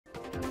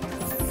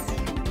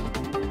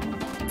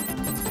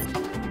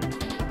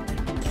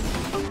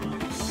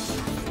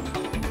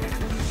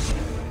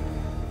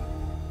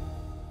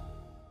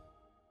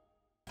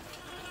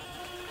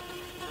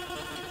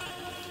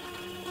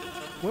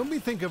When we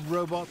think of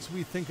robots,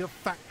 we think of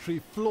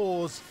factory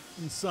floors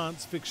in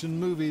science fiction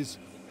movies,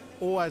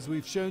 or as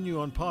we've shown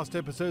you on past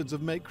episodes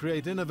of Make,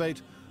 Create,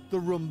 Innovate, the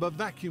Roomba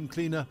vacuum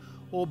cleaner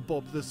or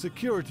Bob the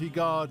security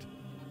guard.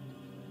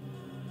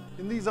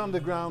 In these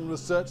underground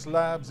research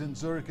labs in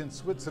Zurich in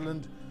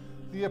Switzerland,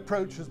 the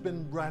approach has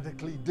been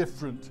radically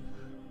different.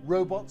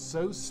 Robots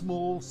so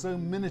small, so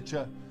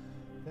miniature,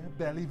 they're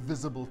barely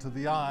visible to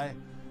the eye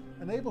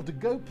and able to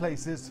go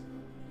places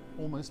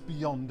almost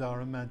beyond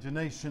our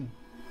imagination.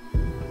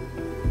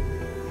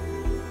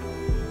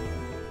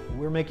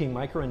 We're making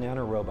micro and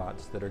nano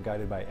robots that are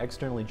guided by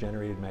externally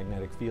generated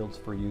magnetic fields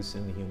for use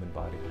in the human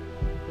body.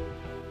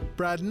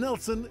 Brad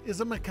Nelson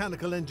is a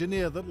mechanical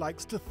engineer that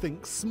likes to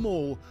think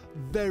small,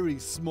 very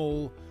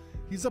small.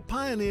 He's a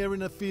pioneer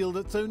in a field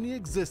that's only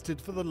existed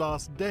for the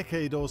last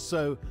decade or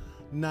so,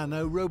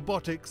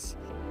 nano-robotics.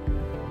 To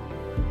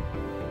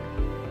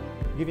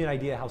give you an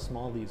idea how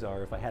small these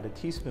are, if I had a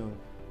teaspoon,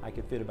 I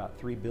could fit about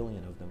 3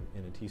 billion of them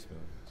in a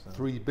teaspoon. So.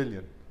 3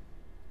 billion.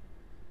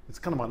 It's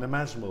kind of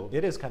unimaginable.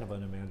 It is kind of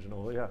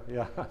unimaginable, yeah.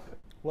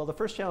 Well, the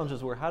first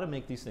challenges were how to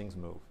make these things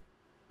move.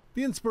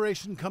 The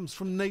inspiration comes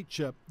from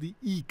nature, the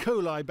E.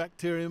 coli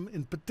bacterium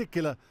in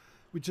particular,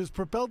 which is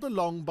propelled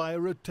along by a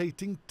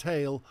rotating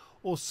tail,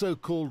 or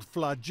so-called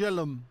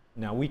flagellum.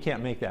 Now, we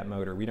can't make that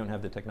motor. We don't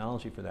have the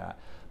technology for that.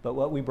 But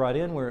what we brought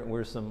in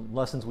were some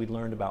lessons we'd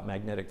learned about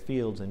magnetic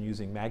fields and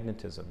using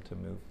magnetism to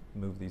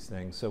move these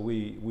things. So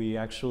we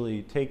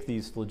actually take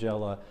these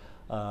flagella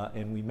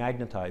and we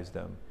magnetize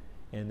them.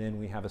 And then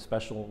we have a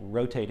special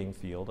rotating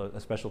field, a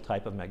special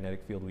type of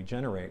magnetic field we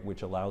generate,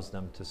 which allows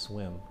them to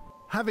swim.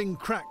 Having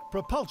cracked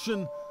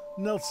propulsion,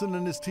 Nelson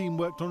and his team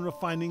worked on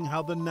refining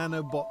how the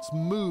nanobots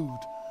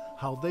moved,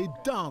 how they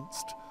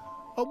danced.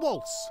 A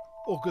waltz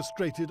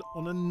orchestrated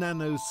on a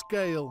nano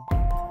scale.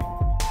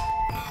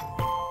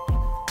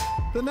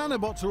 The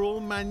nanobots are all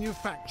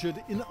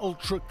manufactured in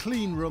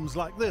ultra-clean rooms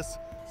like this,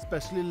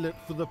 specially lit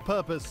for the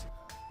purpose.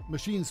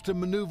 Machines to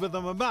maneuver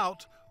them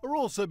about are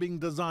also being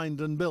designed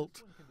and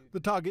built. The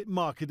target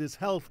market is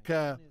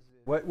healthcare.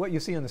 What you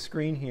see on the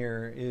screen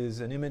here is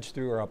an image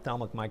through our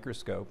ophthalmic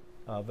microscope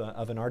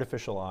of an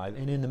artificial eye.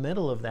 And in the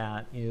middle of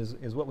that is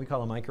what we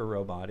call a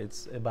micro-robot.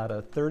 It's about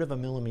 1/3 of a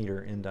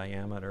millimeter in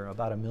diameter,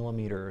 about 1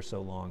 millimeter or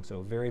so long,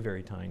 so very,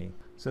 very tiny.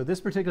 So this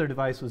particular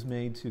device was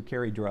made to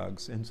carry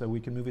drugs, and so we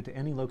can move it to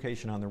any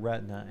location on the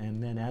retina,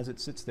 and then as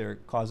it sits there,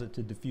 cause it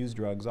to diffuse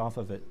drugs off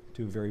of it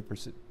to a very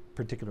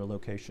particular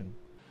location.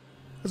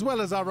 As well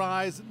as our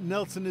eyes,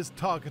 Nelson is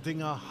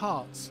targeting our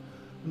hearts.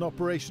 An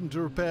operation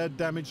to repair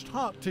damaged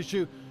heart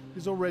tissue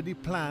is already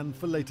planned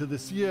for later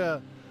this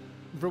year.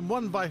 From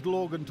one vital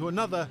organ to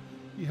another,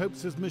 he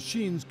hopes his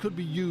machines could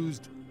be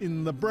used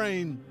in the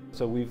brain.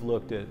 So we've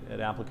looked at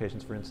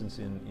applications, for instance,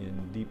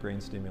 in deep brain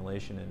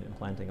stimulation and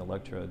implanting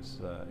electrodes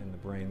in the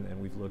brain,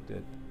 and we've looked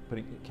at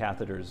putting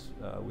catheters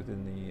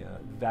within the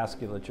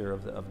vasculature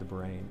of the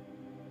brain.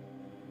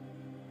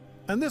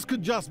 And this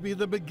could just be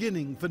the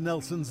beginning for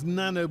Nelson's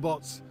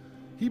nanobots.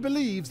 He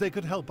believes they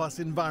could help us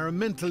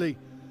environmentally.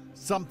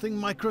 Something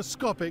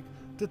microscopic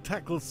to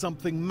tackle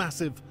something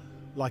massive,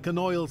 like an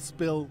oil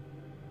spill.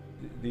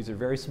 These are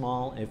very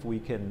small. If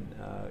we can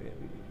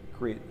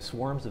create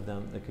swarms of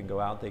them that can go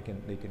out, they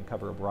can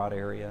cover a broad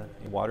area.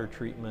 Water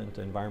treatment,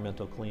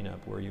 environmental cleanup,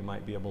 where you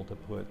might be able to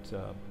put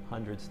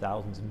hundreds,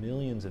 thousands,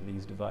 millions of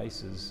these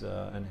devices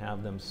and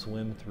have them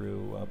swim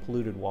through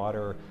polluted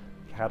water,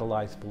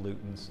 catalyze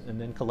pollutants, and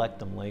then collect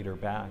them later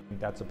back.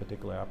 That's a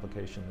particular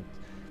application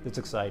that's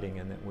exciting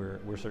and that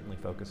we're certainly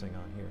focusing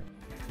on here.